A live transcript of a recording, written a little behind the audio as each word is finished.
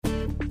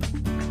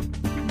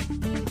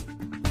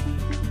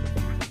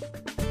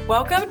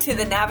Welcome to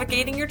the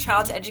Navigating Your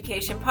Child's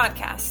Education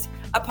podcast,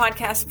 a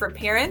podcast for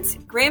parents,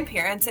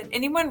 grandparents, and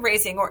anyone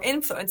raising or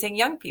influencing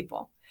young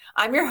people.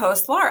 I'm your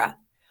host, Laura.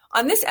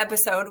 On this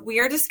episode, we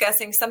are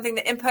discussing something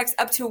that impacts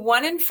up to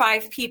 1 in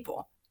 5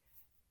 people,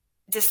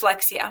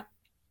 dyslexia.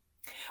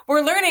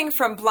 We're learning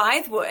from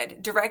Blythe Wood,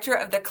 director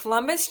of the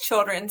Columbus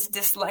Children's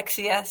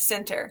Dyslexia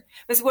Center.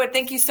 Ms. Wood,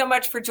 thank you so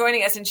much for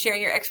joining us and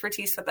sharing your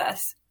expertise with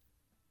us.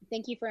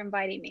 Thank you for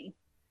inviting me.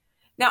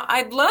 Now,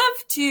 I'd love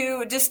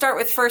to just start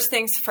with first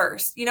things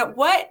first.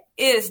 What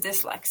is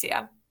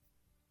dyslexia?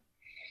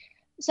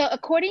 So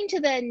according to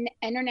the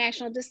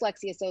International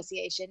Dyslexia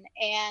Association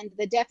and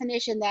the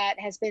definition that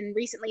has been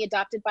recently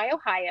adopted by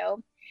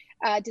Ohio,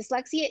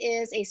 dyslexia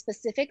is a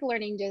specific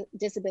learning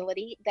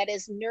disability that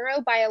is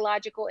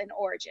neurobiological in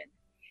origin.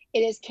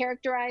 It is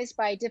characterized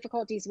by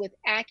difficulties with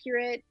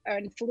accurate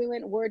and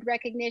fluent word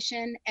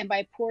recognition and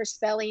by poor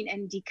spelling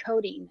and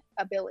decoding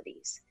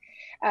abilities.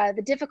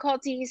 The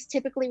difficulties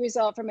typically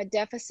result from a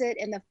deficit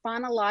in the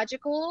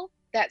phonological,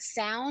 that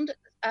sound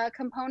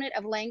component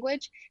of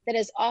language that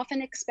is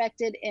often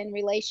expected in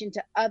relation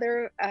to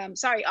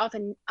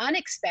often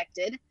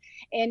unexpected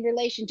in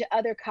relation to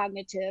other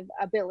cognitive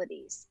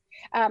abilities.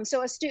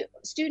 So a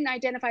student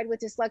identified with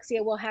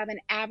dyslexia will have an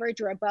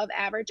average or above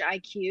average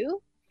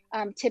IQ.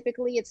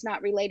 Typically, it's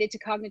not related to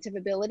cognitive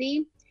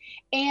ability.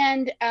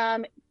 And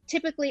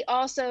typically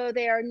also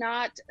they are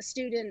not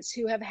students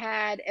who have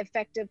had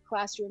effective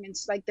classroom,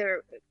 like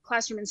their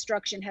classroom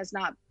instruction has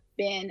not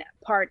been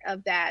part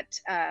of that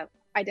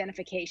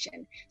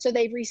identification. So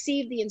they've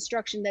received the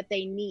instruction that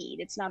they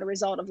need. It's not a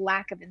result of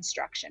lack of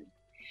instruction.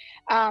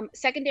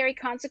 Secondary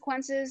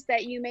consequences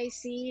that you may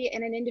see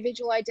in an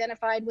individual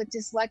identified with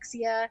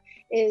dyslexia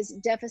is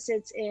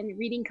deficits in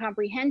reading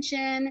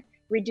comprehension,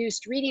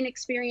 reduced reading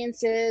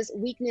experiences,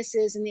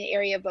 weaknesses in the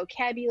area of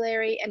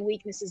vocabulary, and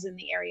weaknesses in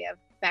the area of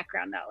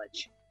background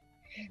knowledge.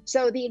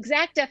 So the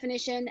exact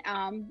definition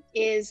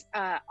is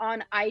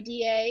on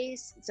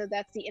IDA's, so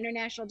that's the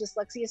International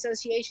Dyslexia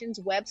Association's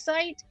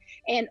website,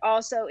 and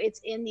also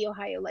it's in the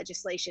Ohio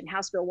legislation,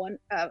 House Bill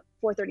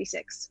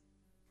 436.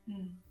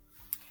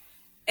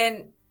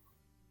 And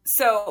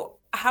so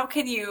how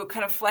can you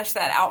kind of flesh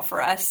that out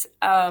for us?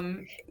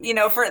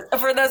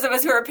 For those of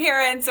us who are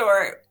parents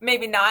or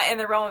maybe not in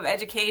the realm of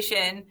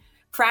education,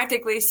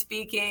 practically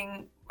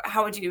speaking,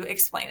 how would you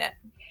explain it?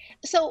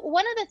 So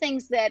one of the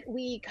things that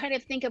we kind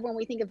of think of when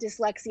we think of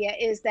dyslexia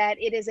is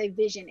that it is a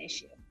vision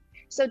issue.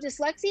 So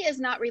dyslexia is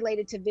not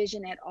related to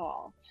vision at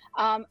all.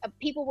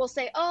 People will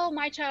say, oh,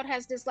 my child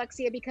has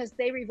dyslexia because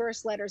they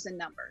reverse letters and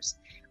numbers.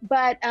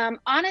 But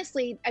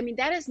honestly,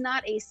 that is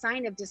not a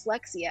sign of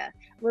dyslexia.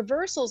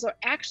 Reversals are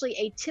actually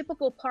a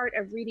typical part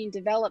of reading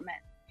development.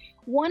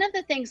 One of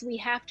the things we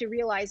have to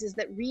realize is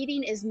that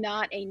reading is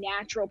not a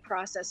natural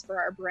process for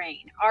our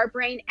brain. Our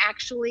brain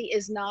actually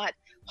is not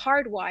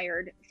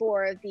hardwired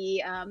for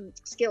the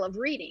skill of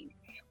reading.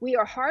 We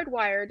are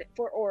hardwired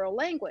for oral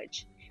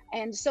language.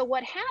 And so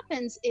what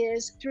happens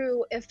is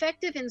through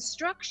effective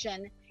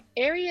instruction,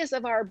 areas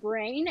of our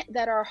brain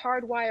that are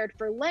hardwired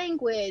for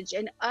language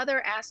and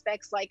other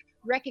aspects like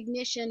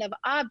recognition of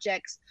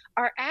objects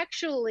are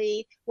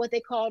actually what they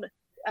called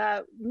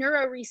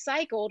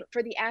neurorecycled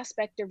for the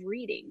aspect of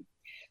reading.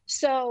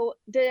 So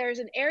there's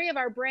an area of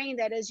our brain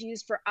that is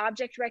used for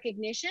object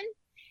recognition,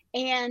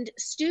 and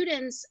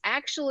students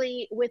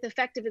actually with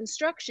effective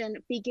instruction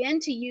begin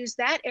to use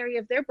that area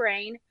of their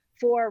brain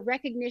for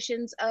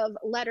recognitions of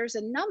letters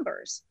and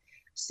numbers.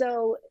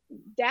 So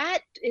that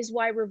is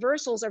why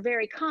reversals are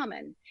very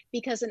common,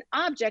 because an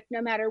object,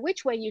 no matter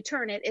which way you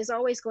turn it, is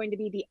always going to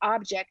be the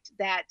object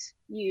that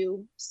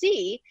you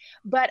see.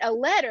 But a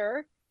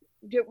letter,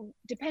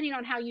 depending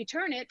on how you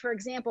turn it, for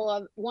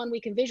example, one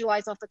we can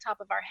visualize off the top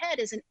of our head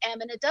is an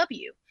M and a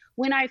W.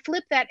 When I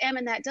flip that M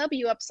and that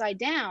W upside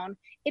down,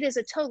 it is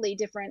a totally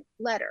different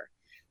letter.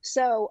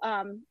 So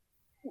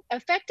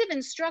effective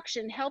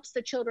instruction helps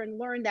the children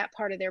learn that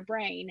part of their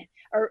brain,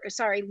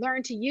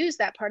 learn to use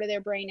that part of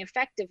their brain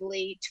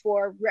effectively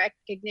for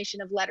recognition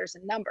of letters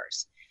and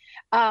numbers.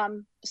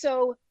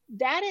 So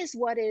that is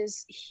what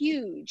is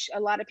huge. A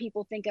lot of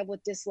people think of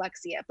with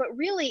dyslexia, but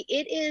really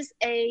it is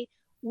a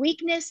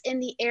weakness in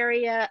the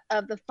area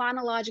of the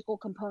phonological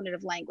component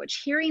of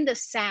language, hearing the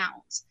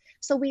sounds.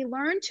 So we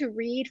learn to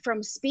read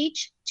from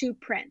speech to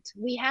print.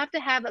 We have to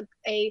have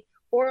a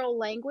oral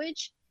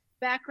language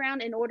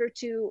background in order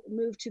to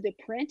move to the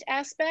print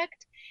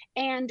aspect.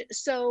 And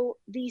so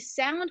the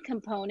sound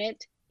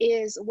component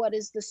is what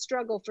is the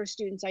struggle for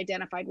students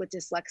identified with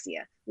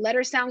dyslexia.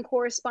 Letter sound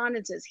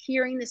correspondences,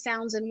 hearing the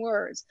sounds in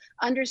words,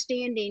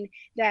 understanding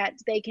that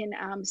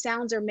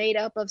sounds are made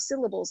up of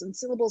syllables and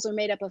syllables are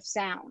made up of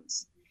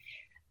sounds.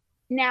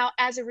 Now,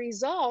 as a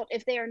result,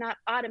 if they are not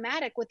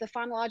automatic with the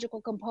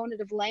phonological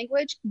component of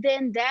language,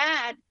 then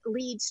that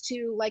leads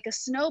to like a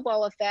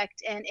snowball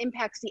effect and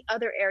impacts the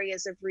other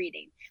areas of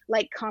reading,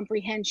 like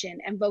comprehension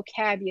and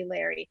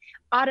vocabulary,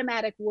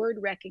 automatic word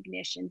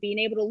recognition, being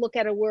able to look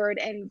at a word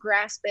and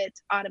grasp it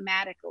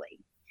automatically.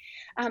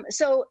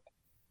 So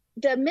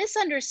the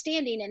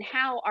misunderstanding in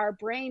how our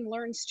brain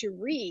learns to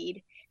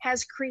read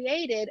has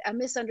created a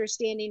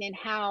misunderstanding in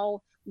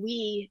how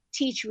we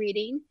teach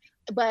reading,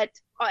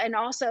 and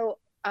also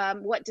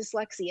what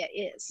dyslexia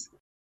is.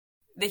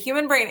 The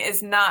human brain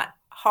is not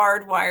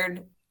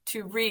hardwired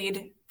to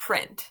read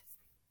print.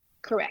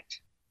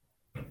 Correct.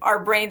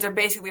 Our brains are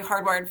basically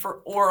hardwired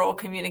for oral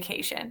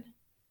communication.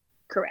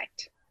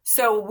 Correct.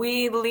 So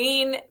we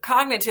lean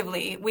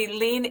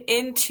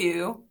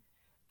into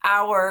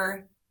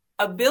our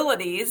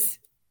abilities,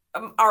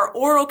 our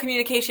oral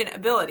communication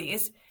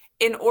abilities,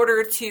 in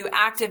order to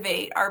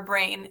activate our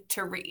brain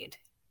to read.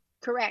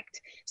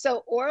 Correct.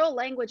 So oral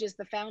language is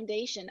the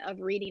foundation of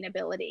reading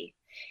ability.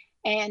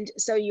 And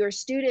so your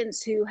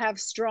students who have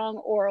strong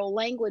oral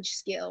language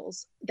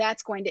skills,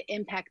 that's going to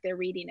impact their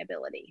reading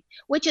ability,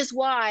 which is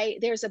why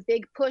there's a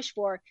big push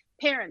for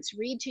parents,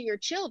 read to your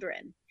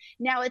children.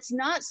 Now, it's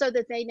not so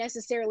that they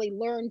necessarily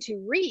learn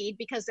to read,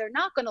 because they're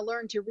not going to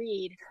learn to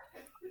read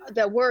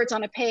the words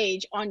on a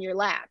page on your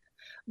lap,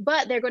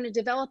 but they're going to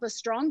develop a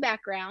strong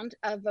background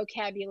of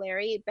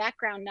vocabulary,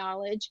 background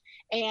knowledge,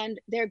 and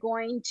they're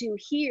going to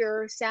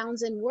hear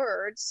sounds and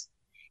words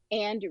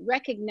and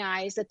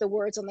recognize that the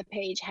words on the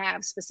page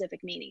have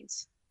specific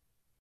meanings.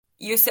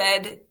 You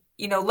said,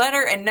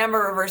 letter and number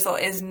reversal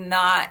is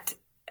not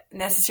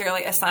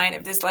necessarily a sign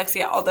of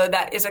dyslexia, although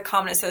that is a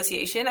common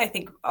association I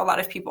think a lot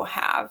of people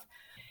have.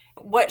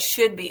 What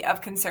should be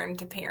of concern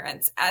to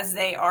parents as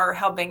they are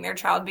helping their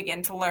child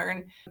begin to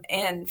learn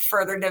and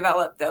further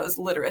develop those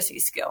literacy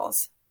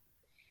skills?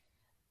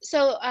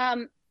 So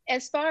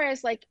as far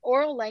as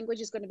oral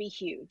language is going to be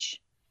huge.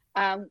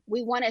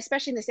 We want to,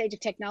 especially in this age of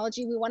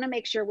technology, we want to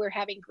make sure we're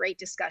having great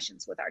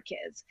discussions with our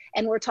kids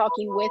and we're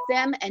talking with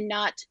them and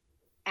not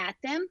at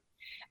them.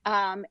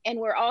 And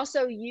we're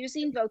also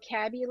using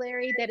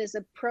vocabulary that is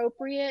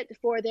appropriate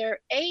for their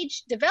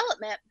age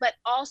development, but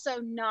also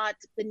not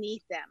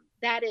beneath them.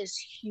 That is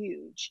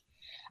huge.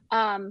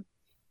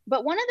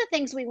 But one of the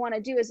things we want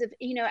to do is,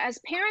 as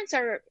parents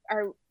are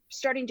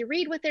starting to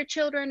read with their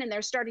children and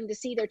they're starting to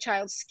see their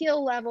child's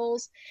skill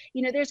levels,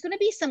 there's going to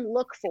be some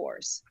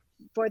look-fors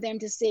for them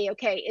to see,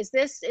 okay,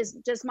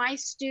 does my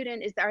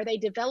student, are they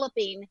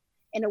developing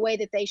in a way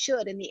that they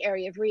should in the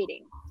area of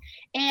reading?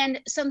 And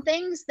some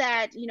things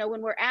that,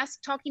 when we're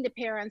talking to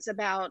parents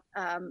about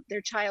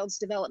their child's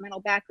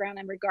developmental background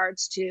in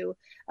regards to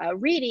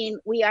reading,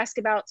 we ask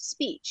about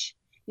speech.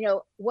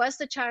 Was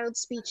the child's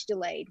speech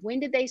delayed? When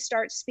did they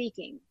start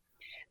speaking?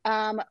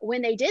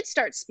 When they did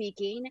start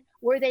speaking,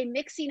 were they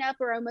mixing up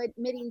or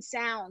omitting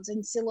sounds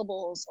and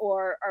syllables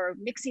or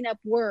mixing up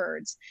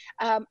words?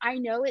 I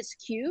know it's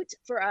cute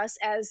for us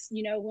as,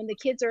 when the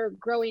kids are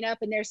growing up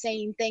and they're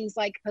saying things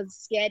like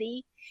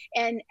spaghetti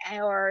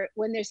or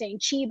when they're saying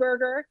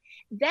cheeseburger,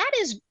 that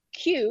is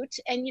cute.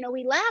 And,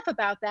 we laugh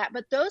about that,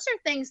 but those are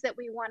things that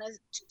we want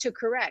to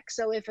correct.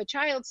 So if a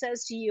child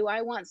says to you,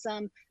 I want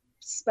some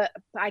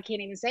I can't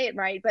even say it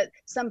right, but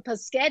some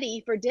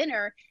spaghetti for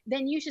dinner,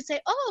 then you should say,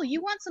 oh, you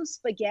want some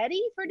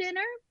spaghetti for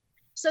dinner?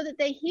 So that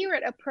they hear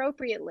it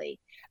appropriately.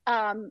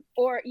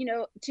 Or,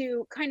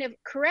 to kind of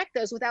correct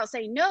those without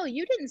saying, no,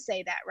 you didn't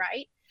say that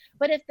right.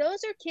 But if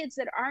those are kids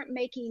that aren't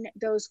making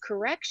those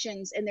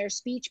corrections in their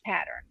speech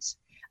patterns,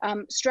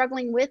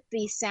 struggling with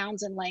these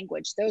sounds and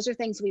language, those are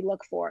things we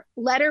look for.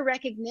 Letter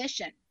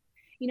recognition.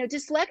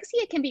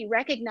 Dyslexia can be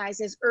recognized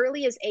as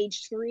early as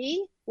age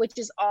 3, which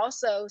is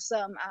also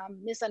some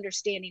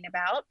misunderstanding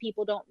about.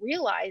 People don't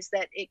realize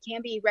that it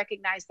can be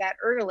recognized that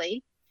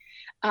early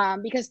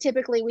because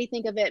typically we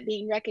think of it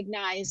being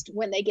recognized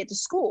when they get to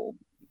school.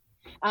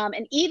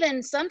 And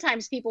even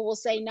sometimes people will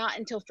say not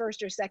until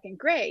 1st or 2nd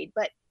grade,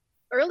 but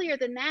earlier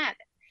than that,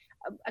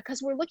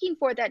 because we're looking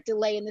for that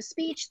delay in the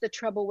speech, the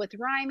trouble with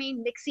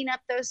rhyming, mixing up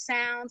those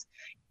sounds.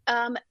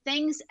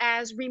 Things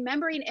as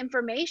remembering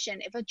information.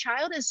 If a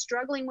child is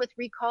struggling with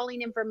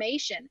recalling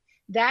information,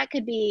 that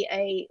could be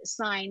a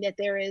sign that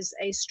there is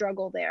a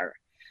struggle there.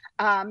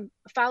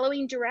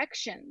 Following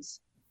directions.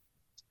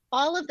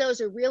 All of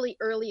those are really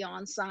early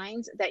on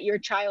signs that your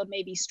child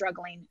may be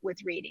struggling with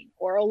reading.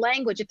 Oral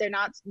language, if they're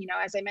not,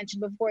 as I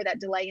mentioned before,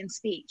 that delay in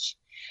speech.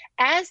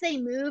 As they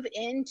move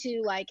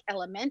into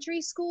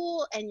elementary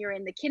school and you're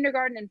in the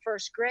kindergarten and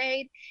 1st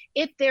grade,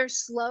 if they're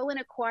slow in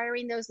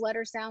acquiring those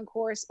letter sound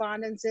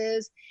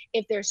correspondences,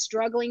 if they're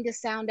struggling to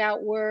sound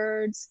out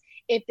words,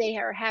 if they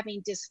are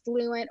having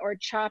disfluent or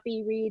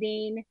choppy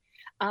reading,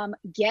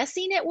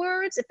 guessing at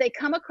words, if they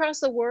come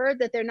across a word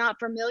that they're not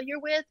familiar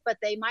with, but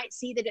they might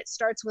see that it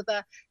starts with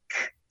a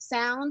k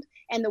sound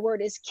and the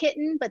word is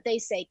kitten, but they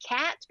say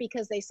cat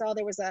because they saw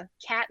there was a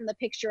cat in the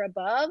picture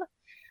above.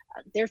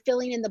 They're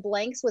filling in the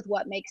blanks with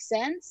what makes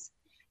sense.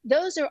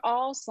 Those are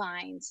all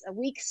signs of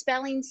weak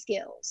spelling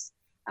skills.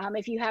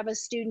 If you have a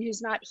student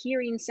who's not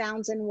hearing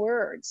sounds and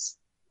words.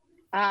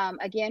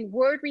 Again,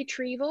 word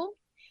retrieval.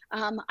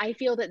 I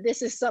feel that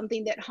this is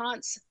something that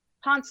haunts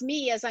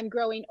me as I'm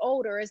growing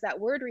older, is that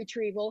word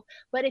retrieval.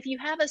 But if you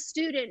have a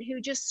student who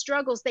just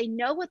struggles, they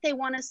know what they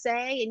want to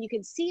say and you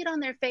can see it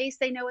on their face,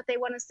 they know what they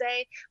want to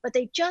say, but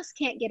they just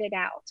can't get it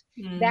out.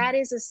 That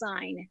is a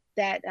sign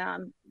that,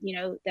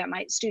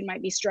 that student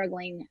might be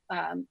struggling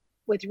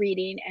with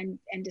reading and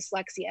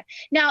dyslexia.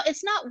 Now,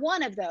 it's not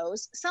one of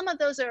those. Some of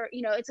those are,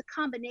 it's a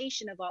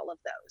combination of all of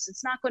those.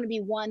 It's not going to be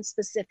one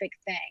specific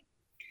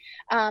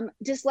thing.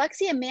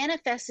 Dyslexia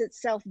manifests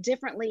itself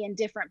differently in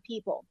different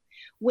people.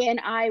 When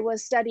I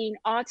was studying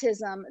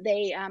autism,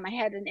 I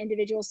had an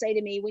individual say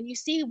to me, when you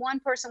see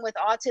one person with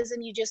autism,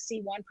 you just see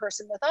one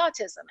person with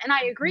autism. And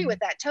I agree with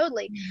that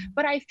totally.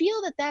 But I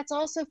feel that that's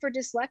also for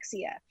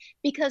dyslexia,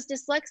 because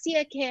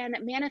dyslexia can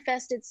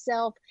manifest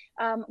itself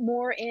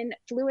more in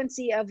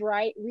fluency of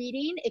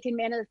reading. It can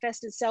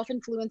manifest itself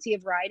in fluency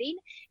of writing.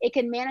 It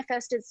can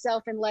manifest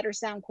itself in letter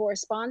sound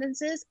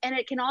correspondences. And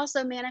it can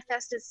also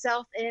manifest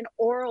itself in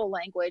oral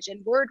language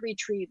and word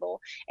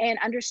retrieval and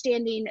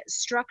understanding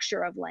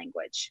structure of language.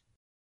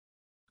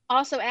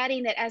 Also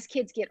adding that as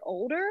kids get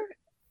older,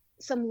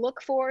 some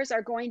look-fors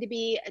are going to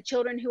be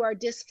children who are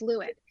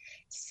dysfluent.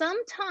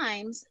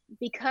 Sometimes,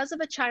 because of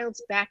a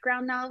child's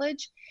background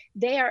knowledge,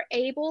 they are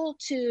able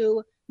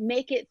to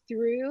make it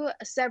through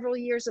several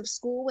years of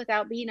school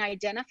without being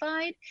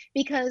identified,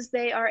 because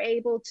they are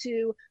able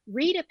to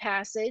read a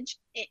passage,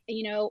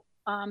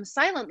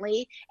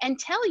 silently and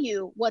tell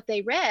you what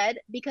they read,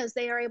 because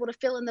they are able to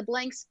fill in the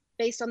blanks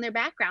based on their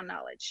background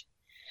knowledge.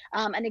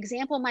 An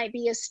example might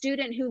be a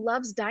student who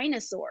loves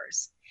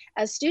dinosaurs.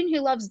 A student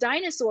who loves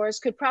dinosaurs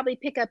could probably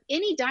pick up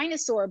any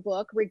dinosaur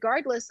book,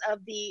 regardless of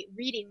the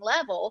reading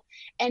level,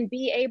 and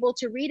be able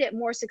to read it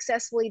more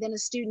successfully than a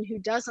student who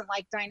doesn't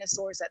like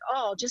dinosaurs at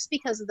all, just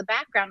because of the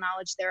background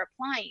knowledge they're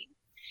applying.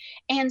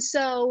 And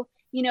so,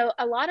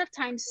 a lot of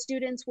times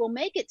students will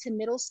make it to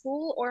middle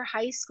school or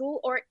high school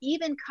or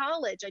even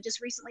college. I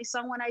just recently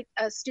saw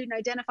a student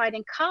identified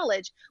in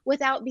college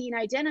without being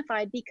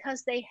identified,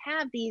 because they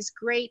have these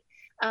great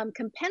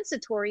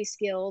compensatory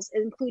skills,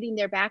 including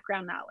their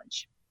background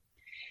knowledge.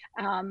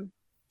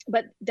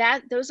 But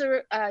those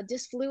are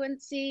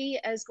dysfluency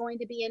is going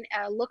to be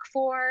a look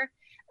for.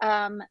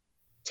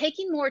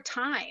 Taking more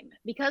time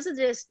because of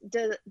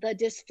the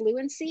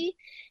dysfluency.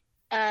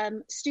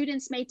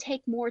 Students may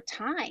take more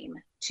time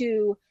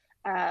to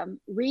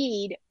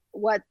read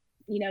what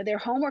their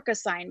homework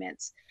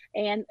assignments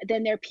and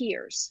than their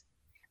peers.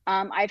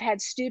 I've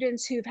had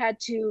students who've had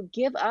to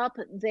give up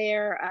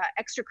their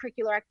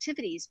extracurricular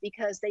activities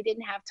because they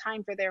didn't have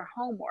time for their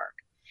homework,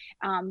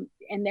 and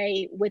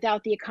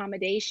without the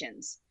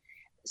accommodations.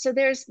 So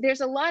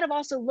there's a lot of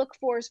also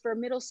look-fors for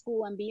middle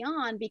school and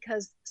beyond,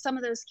 because some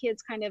of those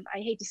kids kind of, I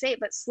hate to say it,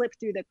 but slip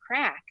through the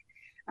crack.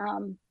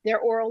 Their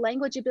oral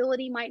language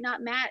ability might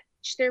not match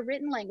their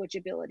written language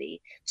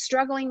ability,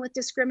 struggling with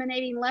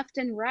discriminating left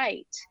and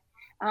right.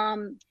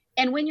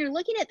 And when you're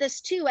looking at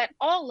this too, at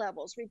all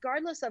levels,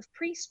 regardless of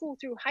preschool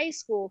through high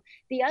school,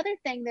 the other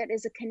thing that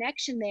is a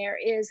connection there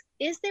is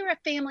there a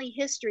family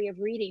history of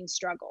reading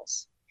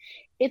struggles?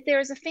 If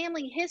there's a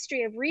family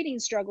history of reading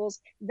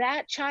struggles,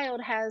 that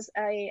child has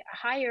a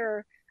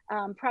higher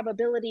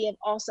probability of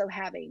also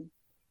having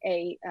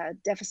a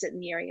deficit in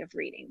the area of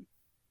reading.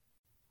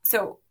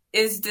 So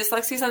is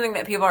dyslexia something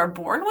that people are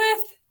born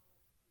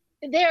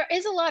with? There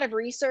is a lot of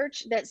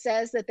research that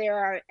says that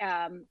there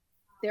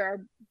are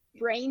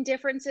brain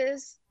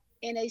differences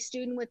in a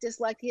student with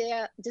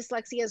dyslexia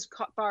as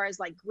far as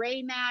like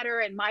gray matter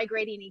and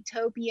migrating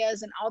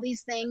etopias and all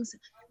these things,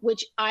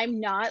 which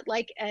I'm not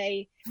like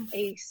a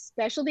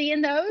specialty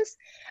in those.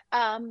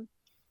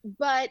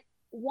 But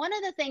one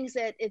of the things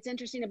that it's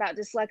interesting about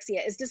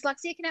dyslexia is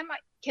dyslexia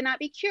cannot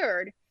be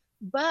cured,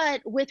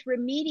 but with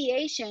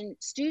remediation,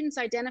 students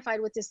identified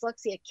with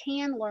dyslexia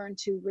can learn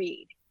to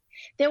read.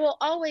 There will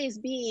always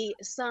be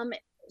some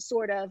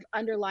sort of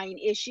underlying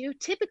issue.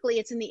 Typically,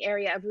 it's in the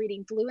area of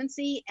reading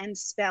fluency and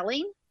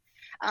spelling.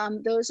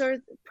 Those are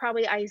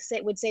probably,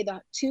 would say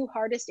the two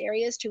hardest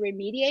areas to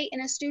remediate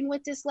in a student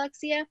with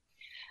dyslexia.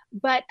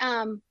 But,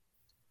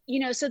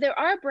 so there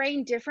are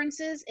brain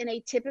differences in a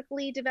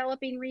typically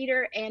developing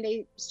reader and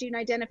a student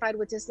identified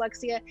with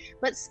dyslexia,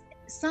 but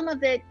some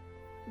of it,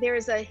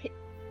 there's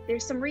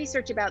some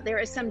research about there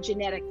is some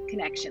genetic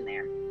connection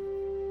there.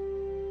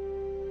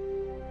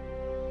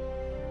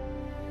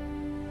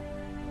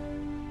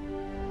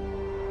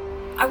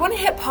 I want to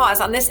hit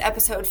pause on this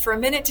episode for a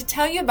minute to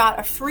tell you about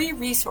a free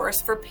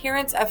resource for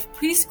parents of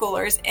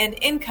preschoolers and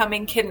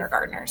incoming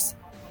kindergartners.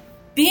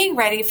 Being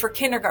ready for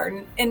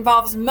kindergarten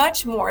involves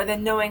much more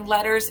than knowing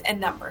letters and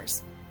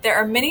numbers. There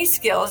are many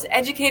skills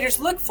educators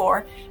look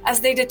for as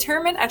they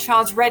determine a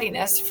child's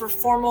readiness for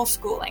formal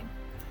schooling.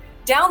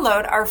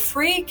 Download our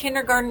free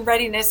kindergarten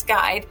readiness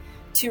guide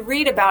to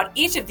read about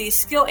each of these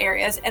skill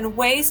areas and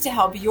ways to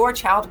help your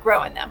child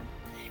grow in them.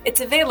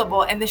 It's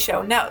available in the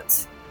show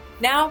notes.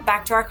 Now,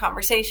 back to our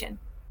conversation.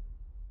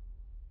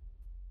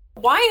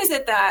 Why is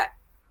it that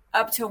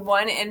up to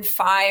 1 in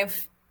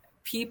 5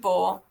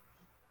 people,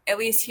 at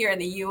least here in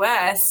the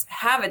U.S.,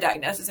 have a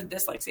diagnosis of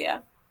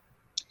dyslexia?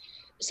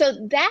 So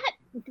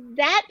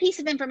that piece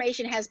of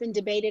information has been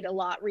debated a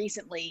lot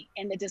recently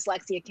in the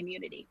dyslexia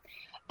community.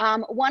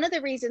 One of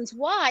the reasons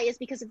why is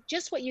because of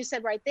just what you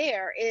said right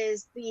there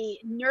is the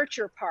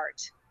nurture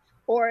part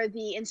or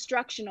the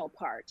instructional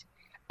part.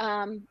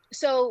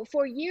 So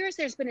for years,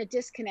 there's been a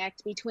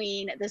disconnect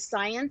between the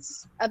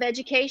science of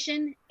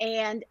education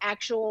and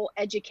actual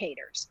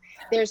educators.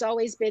 There's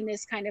always been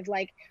this kind of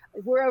like,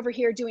 we're over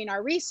here doing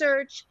our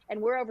research and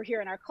we're over here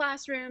in our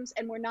classrooms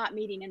and we're not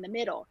meeting in the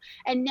middle.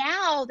 And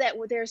now that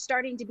there's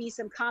starting to be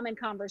some common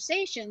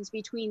conversations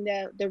between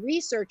the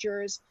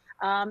researchers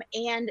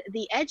and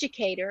the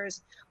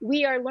educators,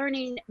 we are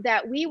learning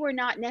that we were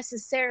not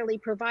necessarily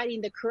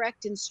providing the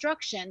correct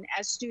instruction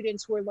as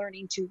students were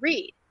learning to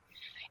read.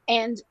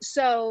 And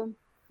so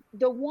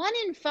the 1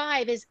 in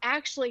 5 is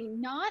actually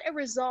not a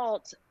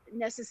result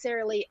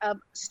necessarily of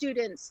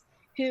students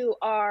who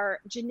are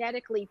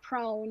genetically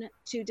prone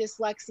to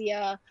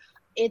dyslexia.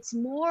 It's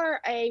more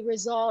a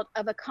result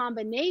of a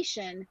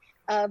combination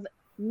of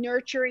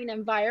nurturing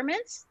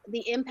environments,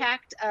 the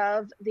impact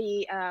of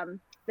the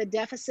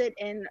deficit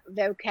in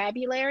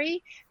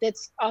vocabulary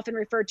that's often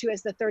referred to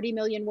as the 30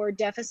 million word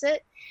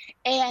deficit.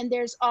 And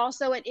there's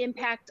also an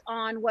impact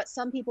on what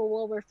some people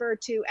will refer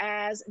to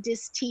as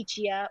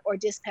dystechia or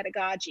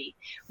dyspedagogy,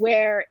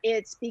 where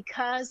it's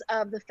because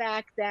of the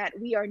fact that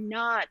we are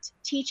not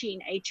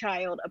teaching a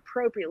child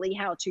appropriately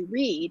how to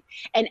read.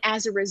 And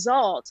as a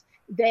result,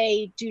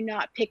 they do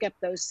not pick up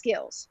those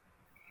skills.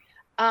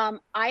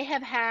 I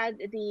have had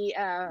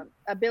the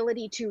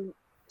ability to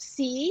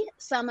see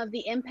some of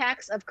the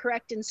impacts of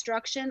correct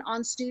instruction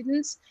on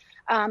students.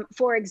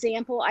 For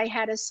example, I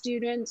had a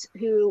student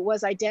who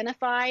was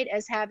identified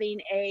as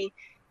having a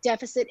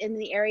deficit in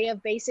the area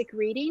of basic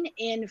reading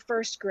in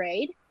first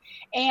grade,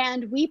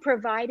 and we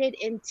provided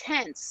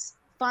intense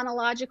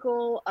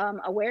phonological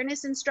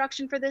awareness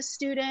instruction for this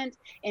student,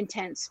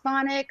 intense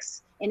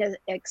phonics in an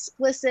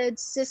explicit,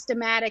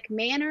 systematic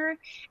manner.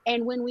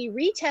 And when we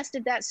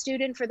retested that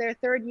student for their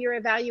third year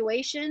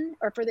evaluation,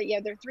 or for their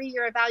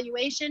 3-year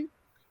evaluation,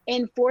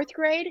 in fourth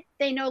grade,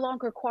 they no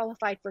longer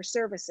qualified for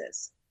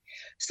services.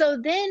 So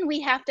then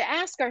we have to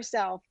ask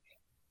ourselves,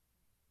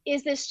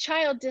 is this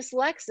child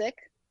dyslexic?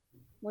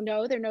 Well,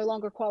 no, they're no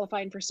longer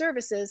qualifying for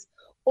services.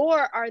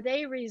 Or are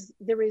they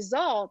the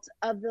result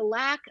of the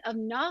lack of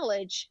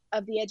knowledge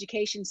of the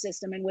education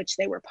system in which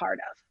they were part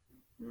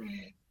of?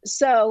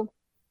 So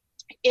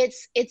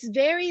it's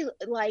very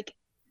like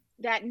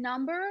that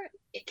number,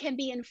 it can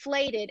be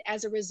inflated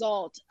as a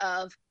result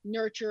of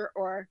nurture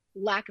or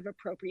lack of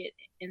appropriate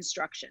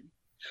instruction,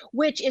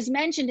 which is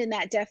mentioned in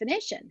that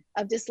definition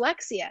of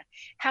dyslexia.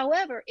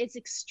 However, it's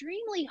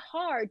extremely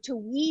hard to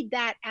weed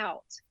that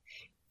out.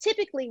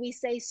 Typically, we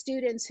say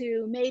students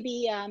who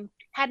maybe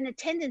had an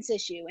attendance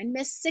issue and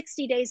missed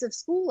 60 days of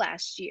school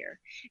last year,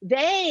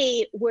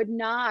 they would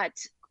not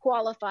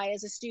qualify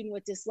as a student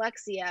with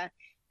dyslexia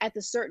at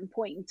the certain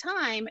point in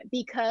time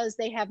because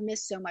they have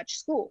missed so much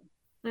school.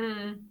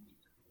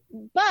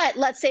 But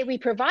let's say we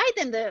provide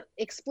them the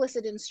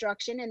explicit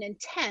instruction and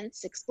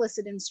intense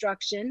explicit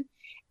instruction,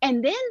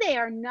 and then they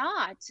are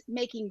not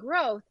making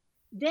growth,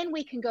 then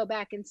we can go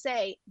back and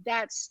say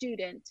that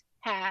student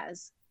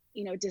has,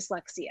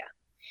 dyslexia.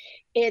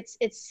 It's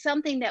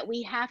something that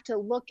we have to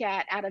look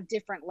at out of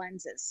different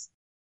lenses.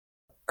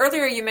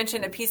 Earlier, you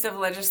mentioned a piece of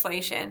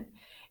legislation,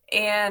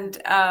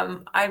 and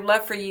I'd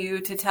love for you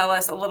to tell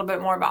us a little bit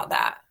more about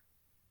that.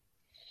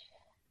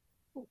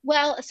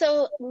 Well,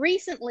 so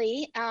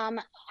recently,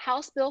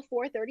 House Bill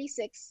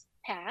 436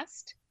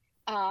 passed,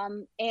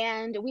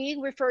 and we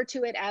refer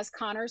to it as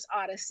Connor's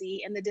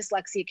Odyssey in the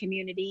dyslexia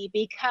community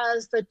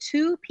because the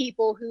two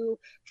people who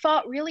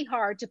fought really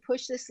hard to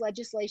push this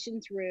legislation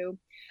through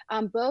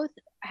both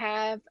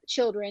have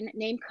children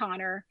named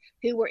Connor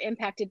who were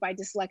impacted by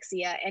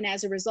dyslexia. And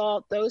as a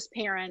result, those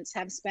parents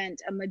have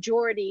spent a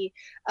majority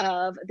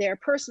of their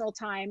personal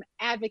time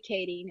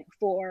advocating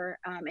for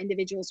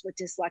individuals with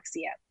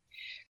dyslexia.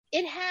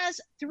 It has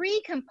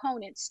 3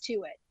 components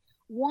to it.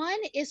 One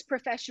is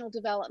professional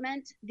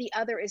development, the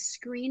other is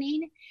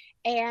screening,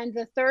 and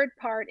the third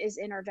part is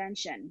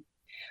intervention.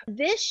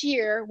 This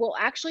year will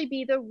actually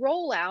be the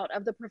rollout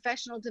of the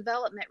professional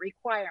development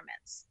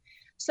requirements.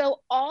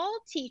 So all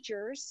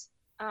teachers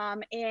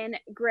in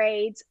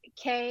grades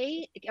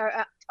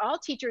all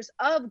teachers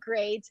of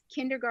grades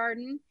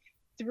kindergarten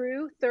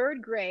through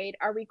 3rd grade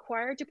are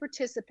required to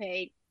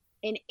participate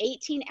in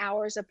 18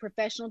 hours of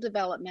professional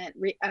development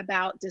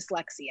about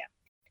dyslexia.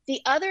 The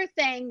other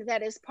thing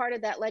that is part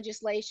of that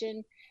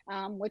legislation,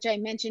 which I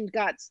mentioned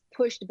got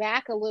pushed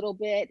back a little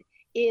bit,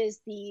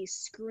 is the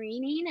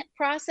screening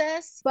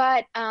process.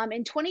 But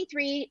in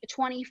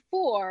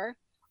 23-24,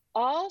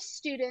 all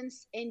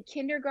students in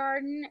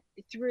kindergarten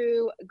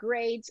through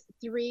grades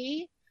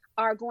 3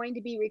 are going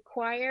to be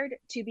required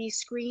to be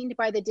screened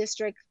by the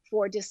district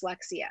for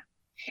dyslexia.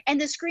 And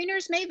the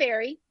screeners may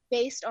vary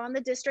based on the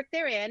district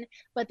they're in,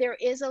 but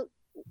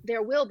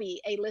there will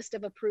be a list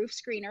of approved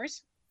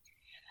screeners.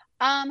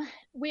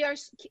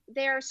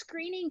 They are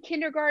screening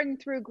kindergarten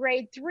through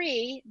grade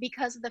 3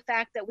 because of the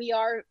fact that we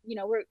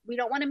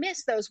don't want to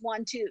miss those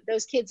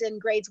kids in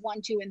grades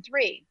 1, 2, and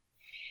 3.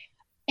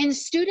 In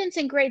students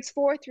in grades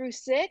 4 through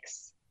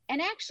 6,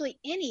 and actually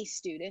any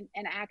student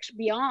and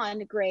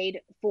beyond grade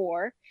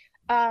 4,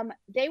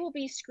 They will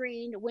be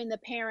screened when the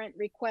parent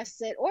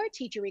requests it or a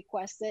teacher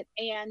requests it,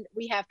 and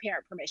we have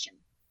parent permission.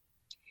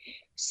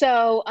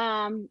 So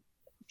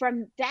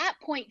from that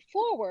point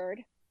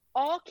forward,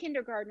 all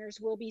kindergartners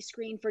will be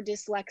screened for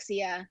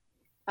dyslexia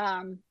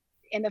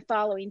in the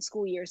following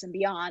school years and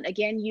beyond,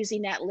 again,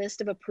 using that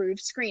list of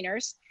approved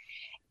screeners.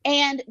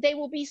 And they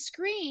will be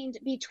screened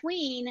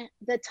between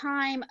the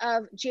time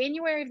of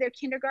January of their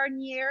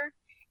kindergarten year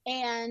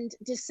and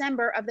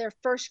December of their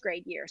first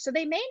grade year. So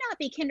they may not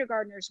be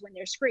kindergartners when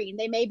they're screened.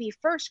 They may be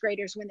first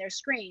graders when they're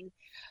screened.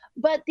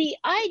 But the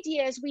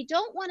idea is we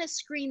don't want to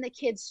screen the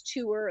kids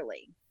too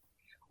early.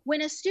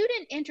 When a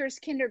student enters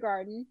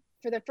kindergarten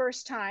for the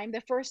first time,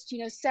 the first,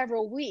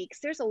 several weeks,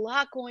 there's a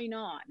lot going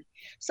on.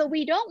 So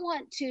we don't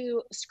want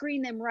to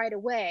screen them right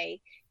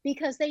away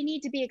because they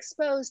need to be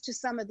exposed to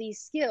some of these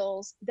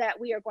skills that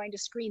we are going to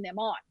screen them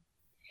on.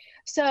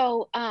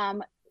 So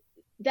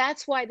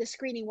that's why the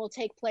screening will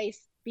take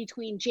place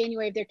between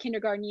January of their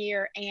kindergarten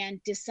year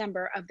and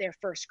December of their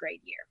first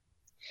grade year.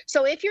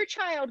 So if your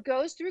child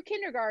goes through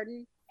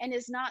kindergarten and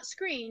is not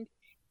screened,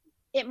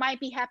 it might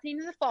be happening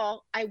in the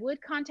fall. I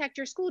would contact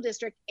your school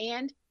district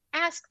and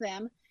ask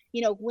them,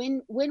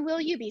 when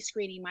will you be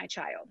screening my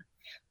child?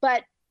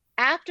 But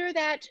after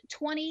that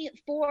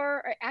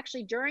 24,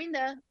 actually during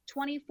the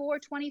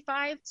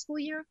 24-25 school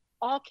year,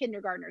 all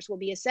kindergartners will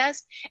be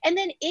assessed. And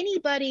then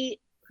anybody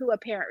who a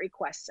parent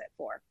requests it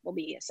for will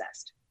be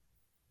assessed.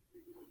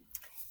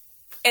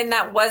 And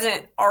that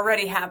wasn't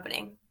already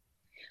happening?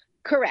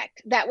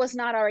 Correct. That was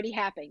not already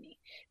happening.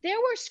 There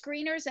were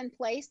screeners in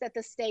place that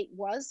the state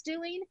was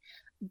doing,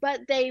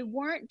 but they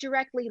weren't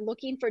directly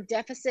looking for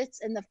deficits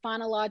in the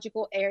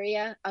phonological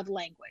area of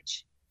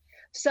language.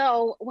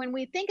 So when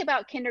we think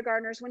about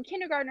kindergartners, when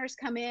kindergartners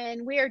come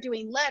in, we are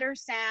doing letter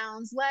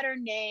sounds, letter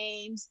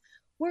names,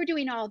 we're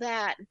doing all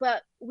that,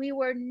 but we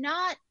were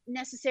not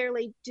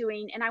necessarily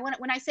doing, and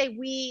when I say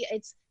we,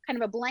 it's kind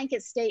of a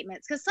blanket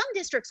statement, because some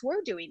districts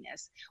were doing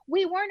this.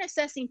 We weren't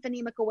assessing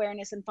phonemic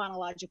awareness and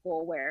phonological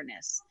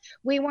awareness.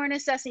 We weren't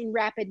assessing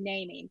rapid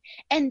naming.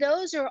 And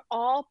those are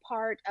all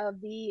part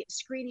of the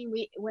screening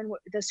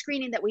the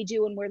screening that we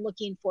do when we're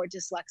looking for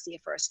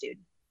dyslexia for a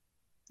student.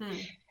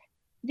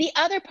 The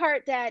other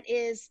part that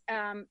is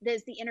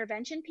there's the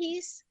intervention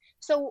piece.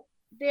 So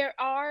there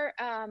are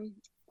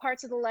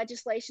parts of the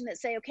legislation that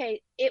say,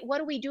 okay, what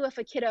do we do if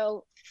a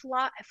kiddo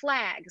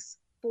flags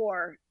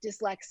for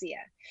dyslexia?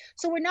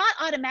 So we're not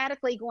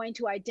automatically going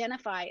to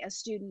identify a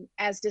student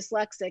as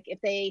dyslexic if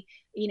they,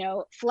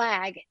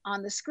 flag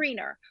on the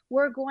screener.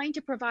 We're going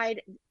to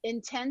provide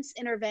intense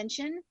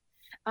intervention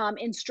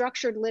in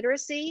structured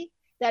literacy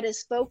that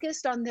is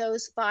focused on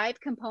those 5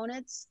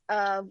 components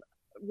of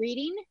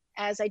reading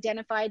as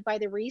identified by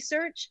the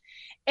research.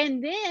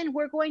 And then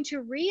we're going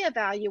to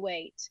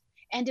reevaluate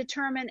and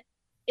determine,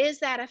 is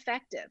that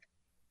effective?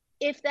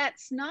 If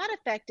that's not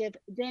effective,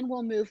 then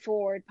we'll move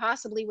forward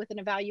possibly with an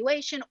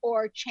evaluation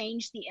or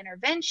change the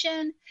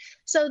intervention.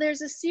 So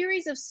there's a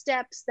series of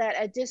steps that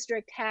a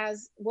district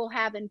will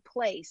have in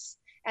place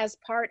as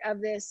part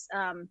of this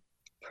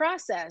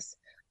process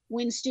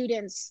when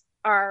students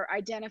are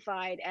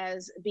identified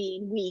as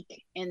being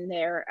weak in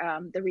their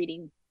the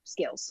reading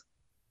skills.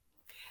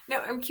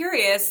 Now, I'm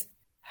curious,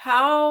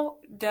 how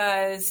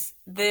does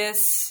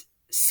this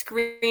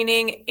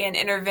screening and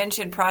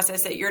intervention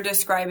process that you're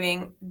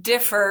describing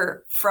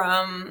differ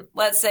from,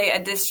 let's say,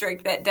 a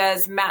district that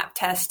does MAP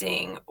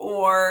testing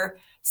or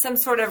some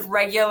sort of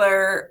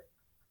regular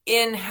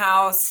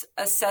in-house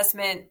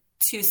assessment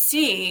to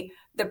see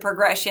the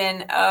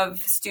progression of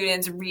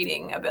students'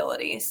 reading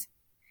abilities?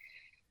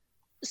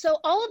 So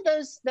all of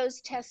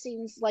those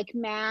testings like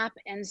MAP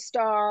and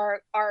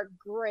STAR are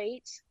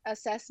great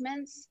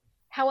assessments.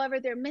 However,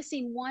 they're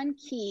missing one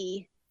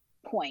key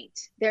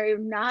point. They're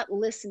not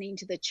listening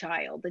to the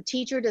child. The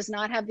teacher does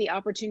not have the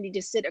opportunity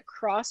to sit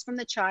across from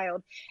the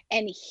child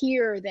and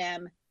hear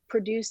them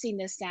producing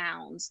the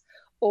sounds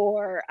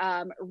or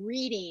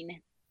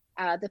reading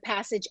the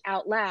passage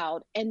out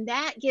loud. And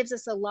that gives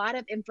us a lot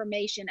of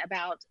information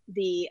about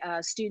the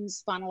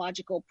students'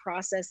 phonological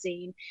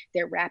processing,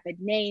 their rapid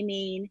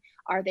naming,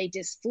 are they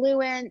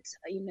disfluent?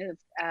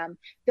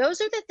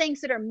 Those are the things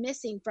that are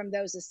missing from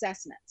those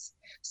assessments.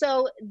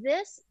 So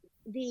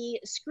the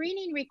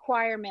screening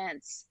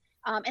requirements,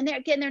 and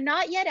they're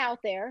not yet out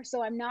there,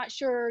 so I'm not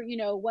sure,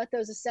 what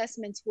those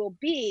assessments will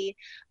be.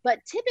 But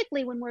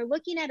typically, when we're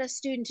looking at a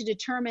student to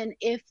determine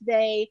if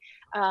they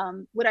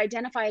would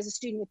identify as a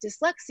student with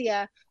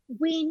dyslexia,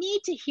 we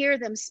need to hear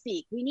them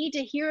speak. We need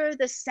to hear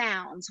the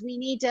sounds. We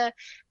need to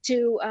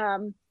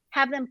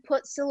have them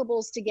put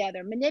syllables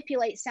together,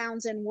 manipulate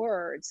sounds and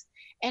words,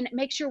 and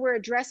make sure we're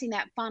addressing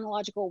that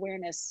phonological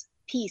awareness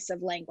piece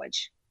of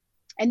language.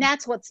 And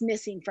that's what's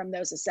missing from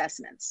those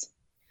assessments.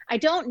 I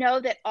don't know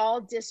that all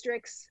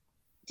districts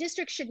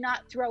should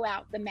not throw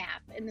out the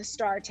MAP and the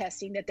STAR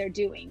testing that they're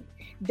doing.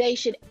 They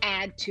should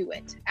add to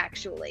it,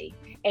 actually.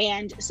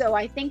 And so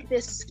I think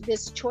this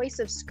choice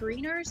of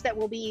screeners that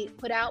will be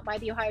put out by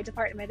the Ohio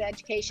Department of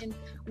Education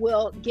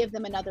will give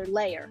them another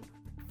layer.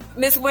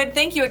 Ms. Wood,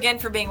 thank you again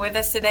for being with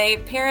us today.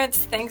 Parents,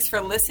 thanks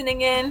for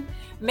listening in.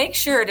 Make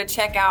sure to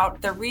check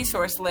out the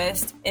resource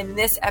list in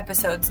this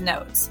episode's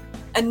notes.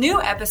 A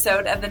new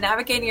episode of the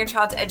Navigating Your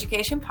Child's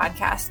Education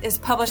podcast is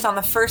published on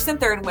the first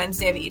and third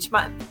Wednesday of each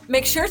month.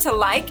 Make sure to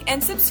like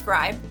and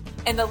subscribe,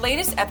 and the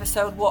latest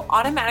episode will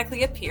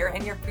automatically appear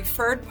in your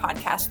preferred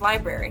podcast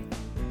library.